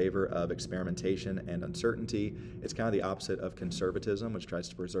tradition in favor of experimentation and uncertainty. It's kind of the opposite of conservatism, which tries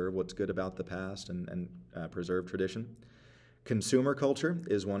to preserve what's good about the past and preserve tradition. Consumer culture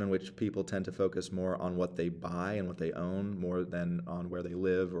is one in which people tend to focus more on what they buy and what they own more than on where they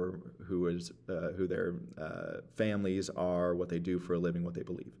live or who their families are, what they do for a living, what they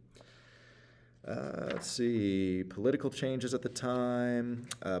believe. Let's see, political changes at the time.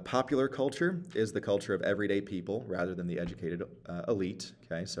 Popular culture is the culture of everyday people rather than the educated elite.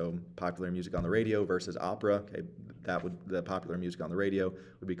 Okay, so popular music on the radio versus opera. Okay, the popular music on the radio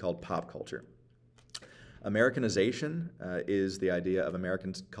would be called pop culture. Americanization is the idea of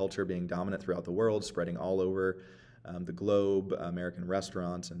American culture being dominant throughout the world, spreading all over the globe. American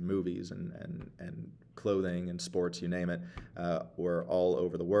restaurants and movies and clothing and sports, you name it, were all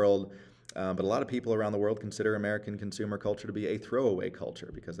over the world. But a lot of people around the world consider American consumer culture to be a throwaway culture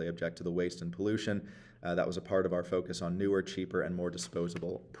because they object to the waste and pollution. That was a part of our focus on newer, cheaper, and more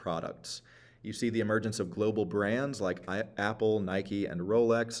disposable products. You see the emergence of global brands like Apple, Nike, and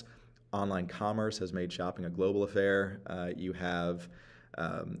Rolex. Online commerce has made shopping a global affair. You have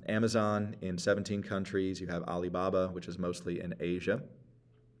Amazon in 17 countries. You have Alibaba, which is mostly in Asia.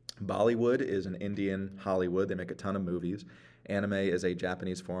 Bollywood is an Indian Hollywood. They make a ton of movies. Anime is a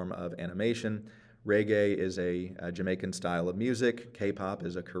Japanese form of animation. Reggae is a Jamaican style of music. K-pop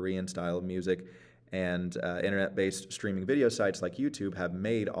is a Korean style of music. And internet-based streaming video sites like YouTube have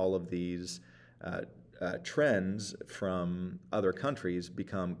made all of these trends from other countries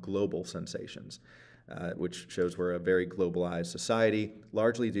become global sensations, which shows we're a very globalized society,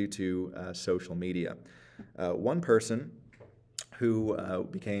 largely due to social media. One person who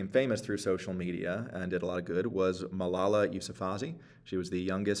became famous through social media and did a lot of good was Malala Yousafzai. She was the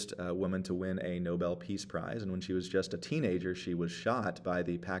youngest woman to win a Nobel Peace Prize, and when she was just a teenager, she was shot by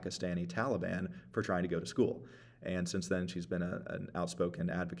the Pakistani Taliban for trying to go to school. And since then, she's been an outspoken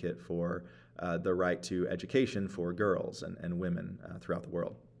advocate for the right to education for girls and women throughout the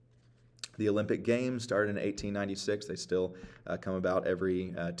world. The Olympic Games started in 1896. They still come about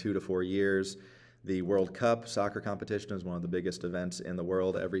every 2 to 4 years. The World Cup soccer competition is one of the biggest events in the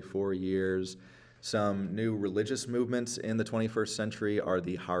world every 4 years. Some new religious movements in the 21st century are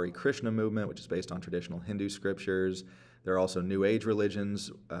the Hare Krishna movement, which is based on traditional Hindu scriptures. There are also New Age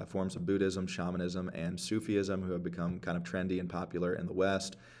religions, forms of Buddhism, shamanism, and Sufism, who have become kind of trendy and popular in the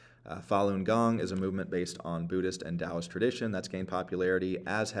West. Falun Gong is a movement based on Buddhist and Taoist tradition that's gained popularity,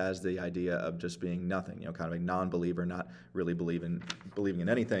 as has the idea of just being nothing, kind of a non-believer, not really believing in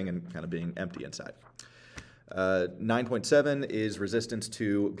anything and kind of being empty inside. 9.7 is resistance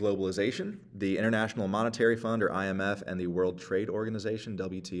to globalization. The International Monetary Fund, or IMF, and the World Trade Organization,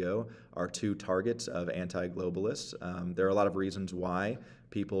 WTO, are two targets of anti-globalists. There are a lot of reasons why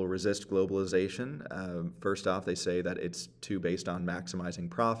people resist globalization. First off, they say that it's too based on maximizing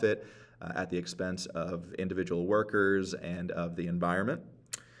profit at the expense of individual workers and of the environment.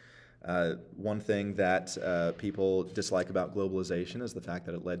 One thing that people dislike about globalization is the fact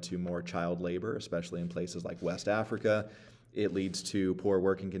that it led to more child labor, especially in places like West Africa. It leads to poor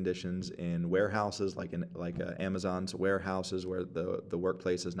working conditions in warehouses, like Amazon's warehouses, where the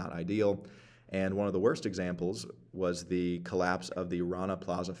workplace is not ideal. And one of the worst examples was the collapse of the Rana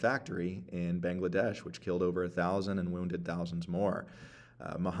Plaza factory in Bangladesh, which killed over 1,000 and wounded thousands more.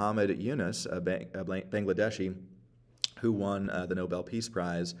 Muhammad Yunus, a Bangladeshi, who won the Nobel Peace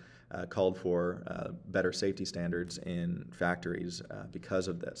Prize, called for better safety standards in factories because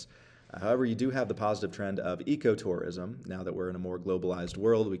of this. However, you do have the positive trend of ecotourism. Now that we're in a more globalized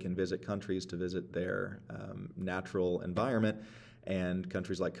world, we can visit countries to visit their natural environment, and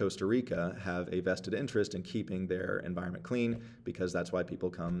countries like Costa Rica have a vested interest in keeping their environment clean because that's why people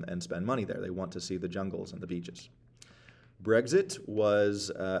come and spend money there. They want to see the jungles and the beaches. Brexit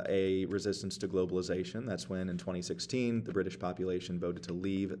was a resistance to globalization. That's when, in 2016, the British population voted to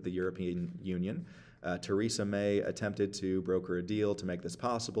leave the European Union. Theresa May attempted to broker a deal to make this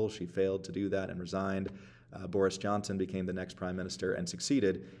possible. She failed to do that and resigned. Boris Johnson became the next prime minister and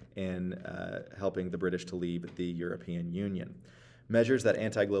succeeded in helping the British to leave the European Union. Measures that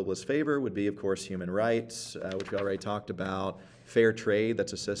anti-globalists favor would be, of course, human rights, which we already talked about. Fair trade,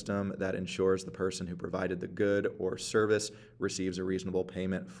 that's a system that ensures the person who provided the good or service receives a reasonable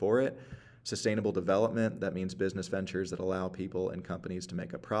payment for it. Sustainable development, that means business ventures that allow people and companies to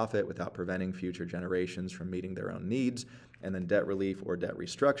make a profit without preventing future generations from meeting their own needs. And then debt relief or debt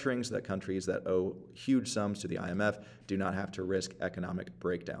restructuring, so that countries that owe huge sums to the IMF do not have to risk economic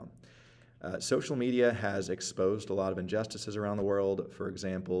breakdown. Social media has exposed a lot of injustices around the world. For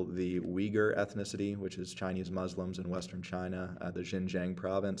example, the Uyghur ethnicity, which is Chinese Muslims in Western China, the Xinjiang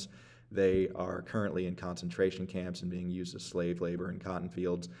province, they are currently in concentration camps and being used as slave labor in cotton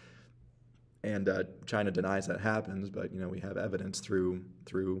fields. And China denies that happens, but we have evidence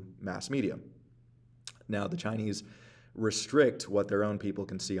through mass media. Now, the Chinese restrict what their own people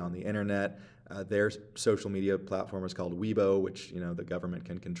can see on the internet. Their social media platform is called Weibo, which the government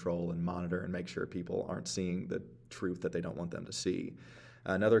can control and monitor and make sure people aren't seeing the truth that they don't want them to see.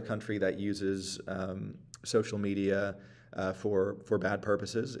 Another country that uses social media for bad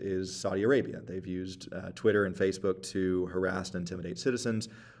purposes is Saudi Arabia. They've used Twitter and Facebook to harass and intimidate citizens.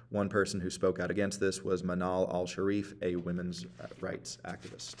 One person who spoke out against this was Manal al-Sharif, a women's rights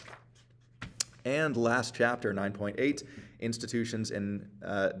activist. And last chapter, 9.8, institutions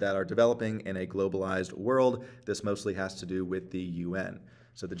that are developing in a globalized world. This mostly has to do with the UN.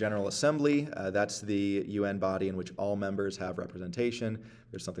 So the General Assembly, that's the UN body in which all members have representation.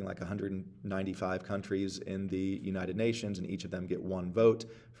 There's something like 195 countries in the United Nations, and each of them get one vote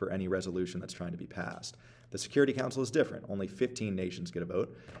for any resolution that's trying to be passed. The Security Council is different. Only 15 nations get a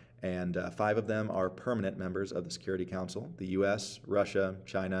vote, and 5 of them are permanent members of the Security Council: the US, Russia,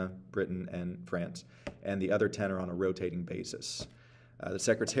 China, Britain, and France. And the other 10 are on a rotating basis. The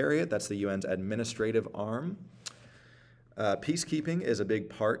Secretariat, that's the UN's administrative arm. Peacekeeping is a big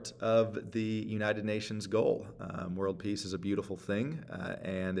part of the United Nations goal. World peace is a beautiful thing,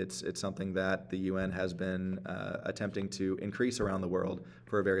 and it's something that the UN has been attempting to increase around the world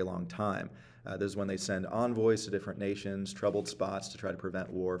for a very long time. This is when they send envoys to different nations, troubled spots, to try to prevent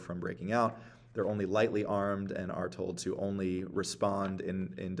war from breaking out. They're only lightly armed and are told to only respond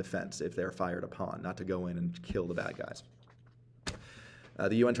in defense if they're fired upon, not to go in and kill the bad guys.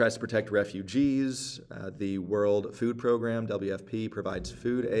 The UN tries to protect refugees. The World Food Program, WFP, provides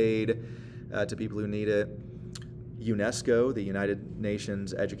food aid to people who need it. UNESCO, the United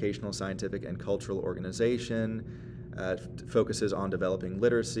Nations Educational, Scientific, and Cultural Organization, focuses on developing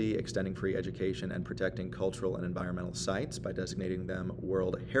literacy, extending free education, and protecting cultural and environmental sites by designating them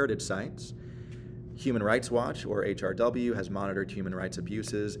World Heritage Sites. Human Rights Watch, or HRW, has monitored human rights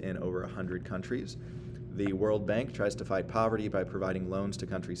abuses in over 100 countries. The World Bank tries to fight poverty by providing loans to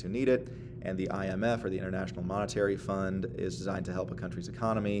countries who need it, and the IMF, or the International Monetary Fund, is designed to help a country's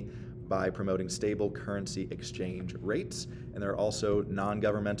economy by promoting stable currency exchange rates. And there are also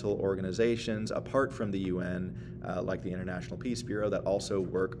non-governmental organizations apart from the UN, like the International Peace Bureau, that also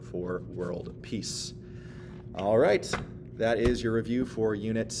work for world peace. All right, that is your review for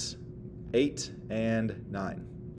Units 8 and 9.